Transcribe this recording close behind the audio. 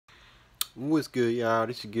What's good, y'all?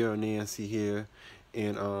 This your girl Nancy here,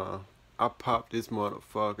 and I popped this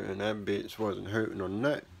motherfucker, and that bitch wasn't hurting or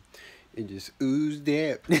nothing. It just oozed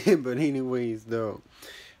out. But anyways, though,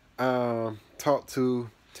 talked to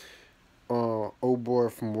old boy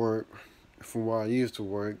from work, from where I used to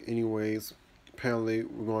work. Anyways, apparently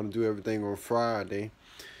we're gonna do everything on Friday,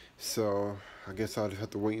 so I guess I'll just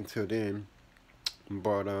have to wait until then.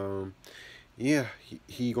 But yeah,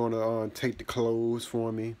 he gonna take the clothes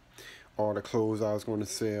for me, all the clothes I was gonna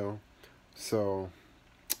sell. So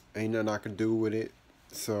ain't nothing I can do with it.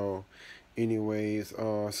 So, anyways,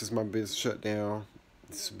 since my business shut down,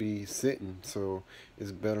 it's be sitting. So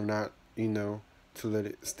it's better not, to let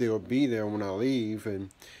it still be there when I leave and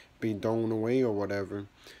be thrown away or whatever.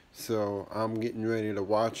 So I'm getting ready to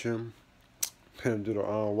watch them, put them through the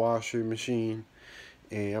washer machine,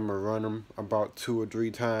 and I'm gonna run them about 2 or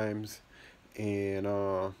 3 times, and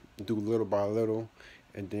do little by little,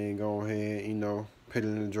 and then go ahead, put it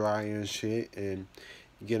in the dryer and shit, and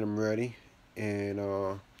get them ready.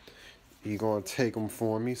 And he gonna take them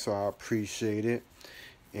for me, so I appreciate it.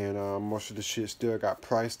 And most of the shit still got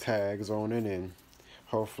price tags on it, and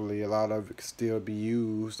hopefully a lot of it can still be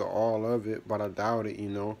used, or all of it, but I doubt it,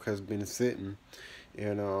 because it's been sitting.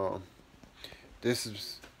 And this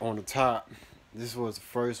is on the top. This was the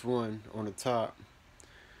first one on the top,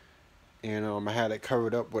 and I had it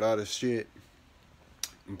covered up with other shit.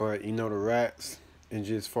 But the rats and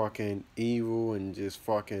just fucking evil and just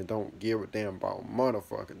fucking don't give a damn about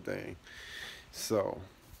motherfucking thing. So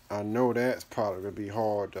I know that's probably gonna be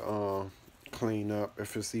hard to clean up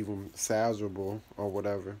if it's even salvageable or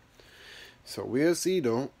whatever. So we'll see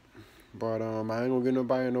though. But I ain't gonna get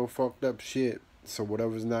nobody no fucked up shit. So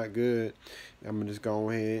whatever's not good, I'm gonna just go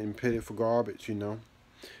ahead and put it for garbage.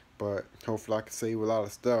 But hopefully I can save a lot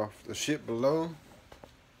of stuff. The shit below,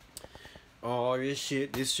 oh, this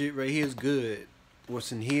shit right here is good.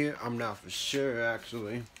 What's in here, I'm not for sure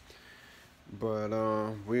actually. But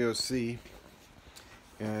we'll see.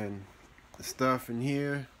 And the stuff in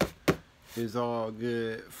here is all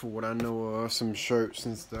good for what I know of. Some shirts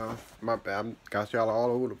and stuff. My bad, I got y'all all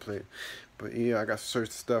over the place. But yeah, I got some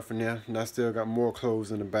shirts and stuff in there. And I still got more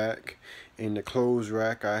clothes in the back. In the clothes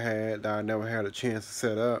rack I had that I never had a chance to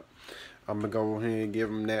set up, I'm going to go ahead and give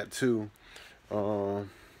him that too.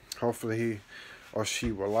 Hopefully he or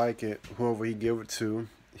she will like it, whoever he give it to.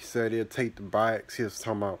 He said he'll take the bikes. He was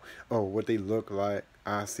talking about, what they look like.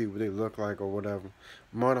 I see what they look like or whatever.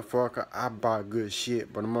 Motherfucker, I buy good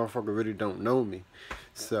shit, but the motherfucker really don't know me.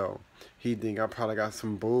 So he think I probably got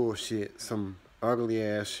some bullshit, some ugly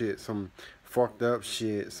ass shit, some fucked up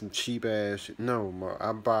shit, some cheap ass shit. No,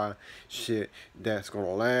 I buy shit that's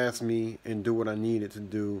gonna last me and do what I need it to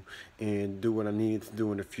do, and do what I need it to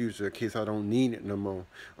do in the future in case I don't need it no more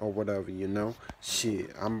or whatever, Shit,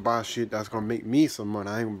 I'm buy shit that's gonna make me some money.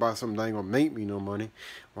 I ain't gonna buy something that ain't gonna make me no money.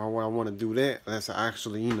 Why would I want to do that? Unless I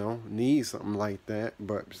actually, need something like that.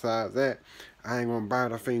 But besides that, I ain't gonna buy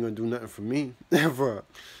it if it ain't gonna do nothing for me. Ever,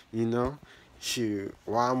 Shit,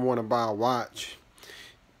 why I wanna buy a watch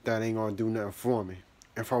that ain't gonna do nothing for me?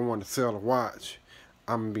 If I want to sell a watch,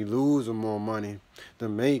 I'm gonna be losing more money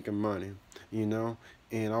than making money,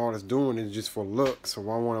 And all it's doing is just for looks. So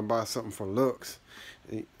I want to buy something for looks.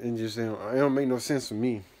 It just it don't make no sense to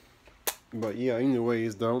me. But yeah,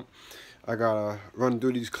 anyways though, I gotta run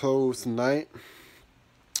through these clothes tonight.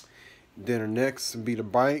 Then the next be the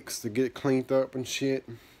bikes to get cleaned up and shit.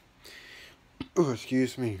 Oh,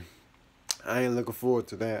 excuse me. I ain't looking forward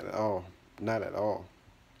to that at all. Not at all.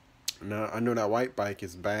 Now, I know that white bike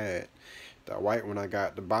is bad. That white one, I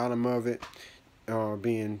got the bottom of it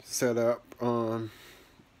being set up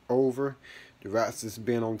over. The rats just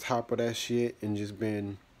been on top of that shit and just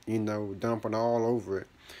been, dumping all over it.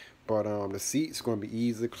 But the seat's going to be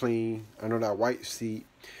easy to clean. I know that white seat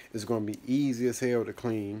is going to be easy as hell to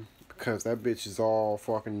clean because that bitch is all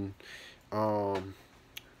fucking,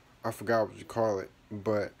 I forgot what you call it.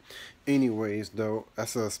 But anyways, though,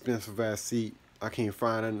 that's an expensive ass seat. I can't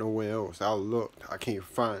find it nowhere else. I looked. I can't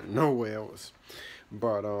find it nowhere else.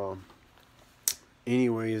 But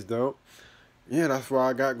anyways, though, yeah, that's what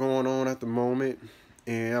I got going on at the moment.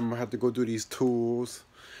 And I'm going to have to go through these tools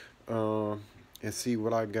and see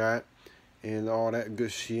what I got and all that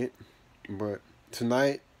good shit. But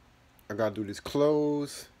tonight, I got to do these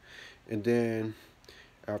clothes. And then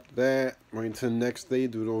after that, wait until the next day,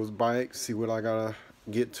 do those bikes, see what I got to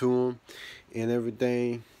get to them and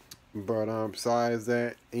everything. But besides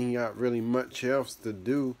that, ain't got really much else to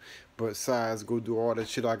do besides go do all that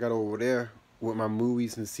shit I got over there with my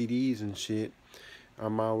movies and CDs and shit. I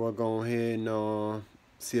might as well go ahead and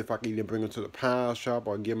see if I can either bring them to the pawn shop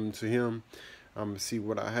or give them to him. I'm gonna see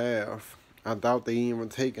what I have. I doubt they even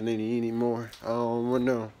taking any anymore. I don't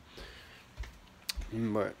know.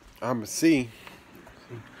 But I'm gonna see.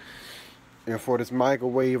 And for this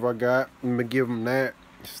microwave I got, I'm gonna give them that.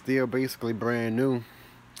 Still basically brand new.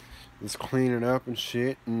 It's cleaning up and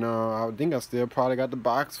shit. And I think I still probably got the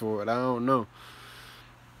box for it. I don't know.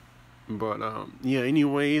 But yeah,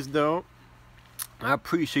 anyways though, I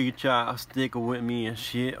appreciate y'all sticking with me and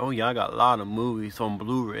shit. Oh yeah, I got a lot of movies on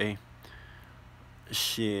Blu-ray.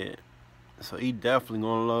 Shit. So he definitely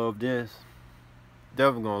gonna love this.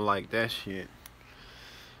 Definitely gonna like that shit.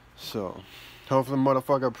 So hopefully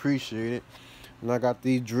motherfucker appreciate it. And I got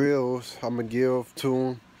these drills I'm gonna give to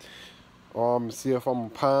him. Or I'm gonna see if I'm gonna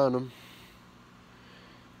pawn them.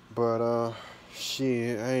 But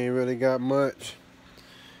shit, I ain't really got much.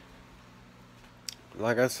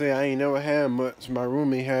 Like I said, I ain't never had much. My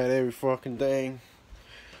roommate had every fucking thing.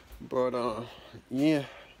 But yeah,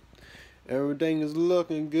 everything is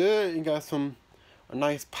looking good. You got a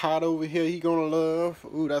nice pot over here he gonna love.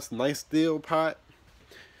 Ooh, that's a nice steel pot.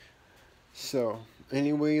 So,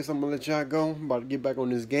 anyways, I'm gonna let y'all go. I'm about to get back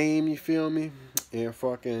on this game, you feel me? And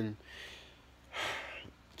fucking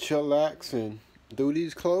chillax and do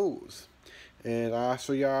these clothes. And I'll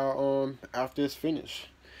show y'all after it's finished.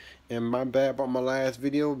 And my bad about my last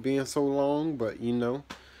video being so long, but you know,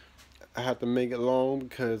 I have to make it long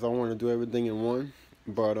because I want to do everything in one.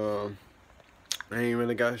 But I ain't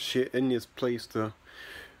really got shit in this place to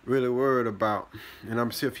really worried about. And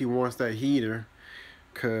I'm see if he wants that heater,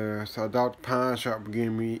 cause I doubt the pawn shop will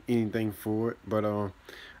give me anything for it. But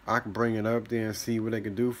I can bring it up there and see what they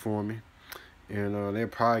can do for me. And they'll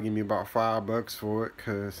probably give me about $5 for it,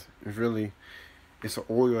 cause it's an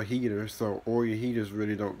oil heater, so oil heaters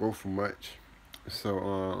really don't go for much.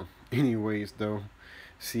 So anyways though,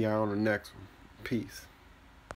 see y'all on the next one. Peace.